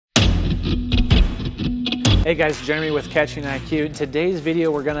Hey guys, Jeremy with catchingiq. In today's video,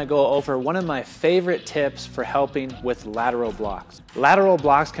 we're gonna go over one of my favorite tips for helping with lateral blocks. Lateral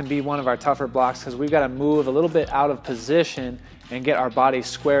blocks can be one of our tougher blocks because we've got to move a little bit out of position and get our body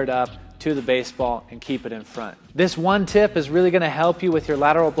squared up to the baseball and keep it in front. This one tip is really gonna help you with your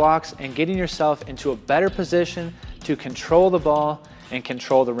lateral blocks and getting yourself into a better position to control the ball and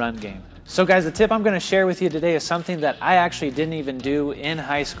control the run game. So guys, the tip I'm gonna share with you today is something that I actually didn't even do in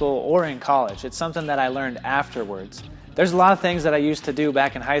high school or in college. It's something that I learned afterwards. There's a lot of things that I used to do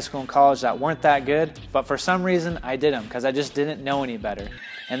back in high school and college that weren't that good, but for some reason I did them because I just didn't know any better.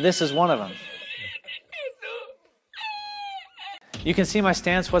 And this is one of them. You can see my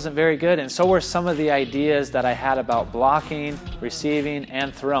stance wasn't very good, and so were some of the ideas that I had about blocking, receiving,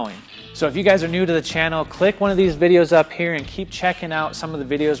 and throwing. So if you guys are new to the channel, click one of these videos up here and keep checking out some of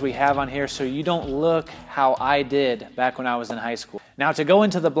the videos we have on here so you don't look how I did back when I was in high school. Now to go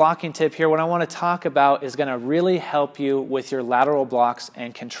into the blocking tip here, what I want to talk about is going to really help you with your lateral blocks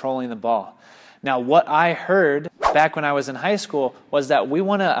and controlling the ball. Now what I heard back when I was in high school was that we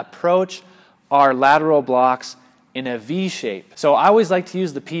want to approach our lateral blocks in a V shape. So I always like to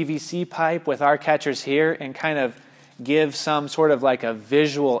use the PVC pipe with our catchers here and kind of give some sort of like a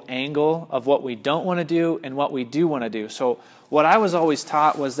visual angle of what we don't want to do and what we do want to do. So what I was always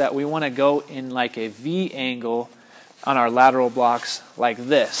taught was that we want to go in like a V angle on our lateral blocks like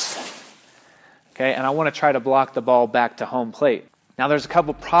this. Okay, and I want to try to block the ball back to home plate. Now there's a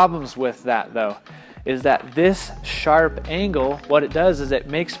couple problems with that though, is that this sharp angle, what it does is it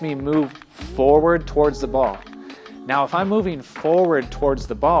makes me move forward towards the ball. Now if I'm moving forward towards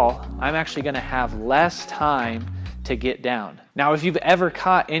the ball, I'm actually going to have less time to get down. Now if you've ever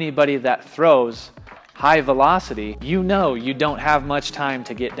caught anybody that throws high velocity, you know you don't have much time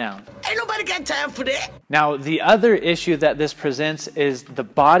to get down. Ain't nobody got time for that. Now the other issue that this presents is the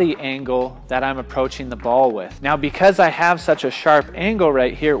body angle that I'm approaching the ball with. Now because I have such a sharp angle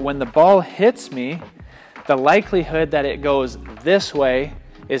right here, when the ball hits me, the likelihood that it goes this way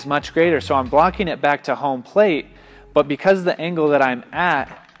is much greater. So I'm blocking it back to home plate, but because of the angle that I'm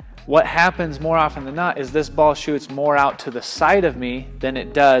at, what happens more often than not is this ball shoots more out to the side of me than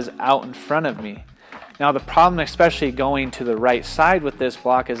it does out in front of me. Now the problem, especially going to the right side with this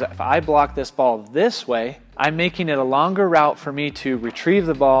block, is if I block this ball this way, I'm making it a longer route for me to retrieve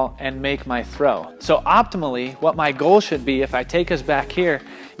the ball and make my throw. So optimally, what my goal should be, if I take us back here,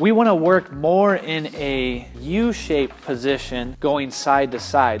 we want to work more in a U-shaped position going side to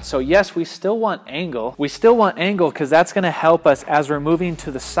side. So yes, we still want angle. We still want angle because that's going to help us as we're moving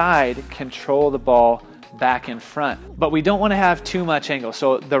to the side control the ball back in front. But we don't want to have too much angle.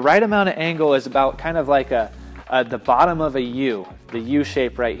 So the right amount of angle is about kind of like the bottom of a U, the U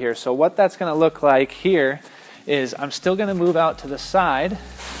shape right here. So what that's going to look like here is I'm still going to move out to the side,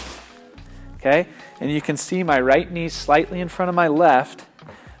 okay? And you can see my right knee slightly in front of my left,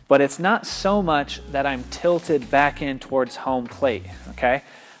 but it's not so much that I'm tilted back in towards home plate, okay?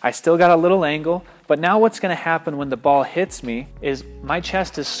 I still got a little angle, but now what's going to happen when the ball hits me is my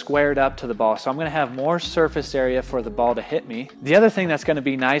chest is squared up to the ball, so I'm going to have more surface area for the ball to hit me. The other thing that's going to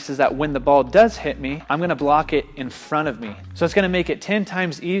be nice is that when the ball does hit me, I'm going to block it in front of me. So it's going to make it 10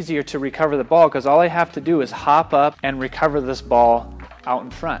 times easier to recover the ball because all I have to do is hop up and recover this ball out in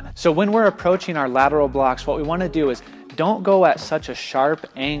front. So when we're approaching our lateral blocks, what we want to do is don't go at such a sharp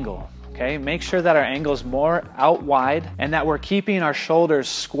angle. Okay, make sure that our angle is more out wide and that we're keeping our shoulders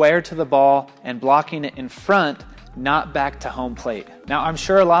square to the ball and blocking it in front, not back to home plate. Now, I'm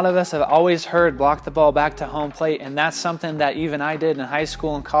sure a lot of us have always heard block the ball back to home plate, and that's something that even I did in high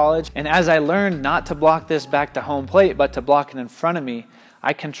school and college. And as I learned not to block this back to home plate, but to block it in front of me,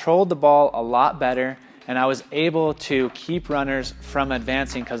 I controlled the ball a lot better and I was able to keep runners from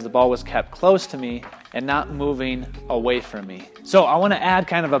advancing because the ball was kept close to me and not moving away from me. So I want to add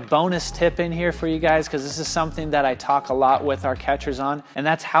kind of a bonus tip in here for you guys because this is something that I talk a lot with our catchers on, and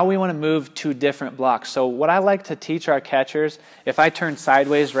that's how we want to move two different blocks. So what I like to teach our catchers, if I turn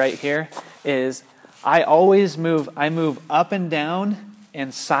sideways right here, is I move up and down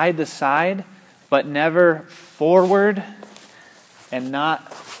and side to side, but never forward and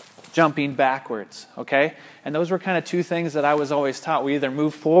not jumping backwards, okay? And those were kind of two things that I was always taught. We either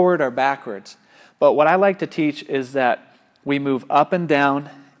move forward or backwards. But what I like to teach is that we move up and down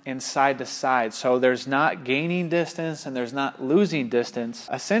and side to side. So there's not gaining distance and there's not losing distance.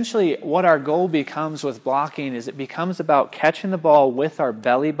 Essentially, what our goal becomes with blocking is it becomes about catching the ball with our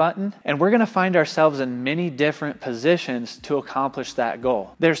belly button, and we're gonna find ourselves in many different positions to accomplish that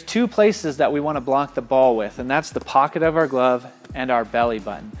goal. There's two places that we wanna block the ball with, and that's the pocket of our glove and our belly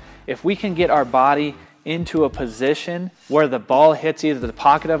button. If we can get our body into a position where the ball hits either the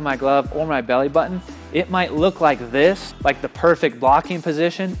pocket of my glove or my belly button, It might look like this, like the perfect blocking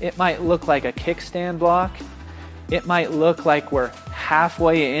position. It might look like a kickstand block. It might look like we're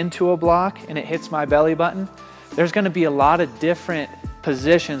halfway into a block and it hits my belly button. There's gonna be a lot of different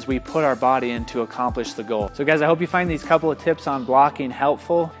positions we put our body in to accomplish the goal. So guys, I hope you find these couple of tips on blocking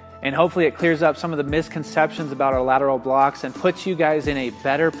helpful, and hopefully it clears up some of the misconceptions about our lateral blocks and puts you guys in a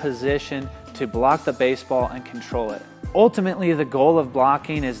better position to block the baseball and control it. Ultimately, the goal of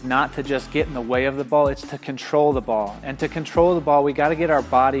blocking is not to just get in the way of the ball, it's to control the ball. And to control the ball, we gotta get our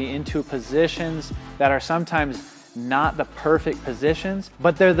body into positions that are sometimes not the perfect positions,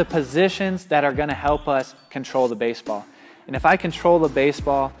 but they're the positions that are gonna help us control the baseball. And if I control the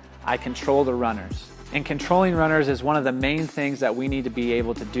baseball, I control the runners. And controlling runners is one of the main things that we need to be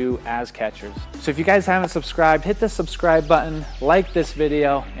able to do as catchers. So if you guys haven't subscribed, hit the subscribe button, like this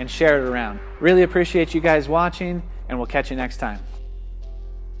video, and share it around. Really appreciate you guys watching, and we'll catch you next time.